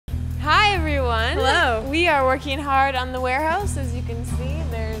everyone. Hello. We are working hard on the warehouse, as you can see.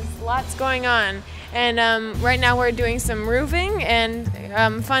 There's lots going on. And right now we're doing some roofing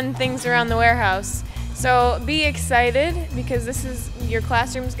and fun things around the warehouse. So be excited, because your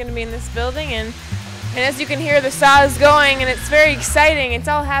classroom is going to be in this building, and as you can hear, the saw is going, and it's very exciting. It's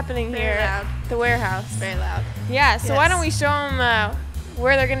all happening here at the warehouse. Very loud. Yeah, so why don't we show them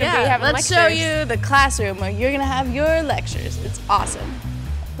where they're going to be having let's lectures. show you the classroom where you're going to have your lectures. It's awesome.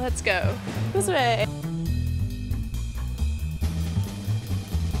 Let's go. This way.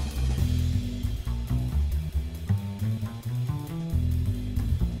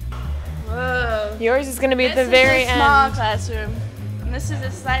 Whoa. Yours is going to be at the very end. This is a small classroom. And this is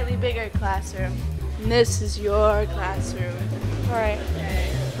a slightly bigger classroom. And this is your classroom. All right.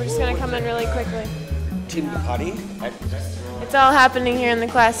 We're just going to come in really quickly. Team Party. It's all happening here in the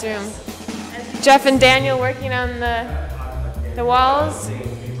classroom. Jeff and Daniel working on the walls.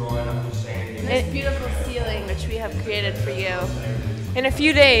 And this beautiful ceiling which we have created for you. In a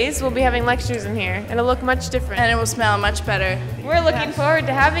few days, we'll be having lectures in here. It'll look much different. And it will smell much better. We're looking forward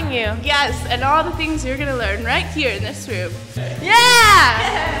to having you. Yes, and all the things you're going to learn right here in this room.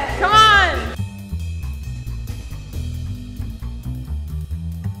 Yeah! Come on!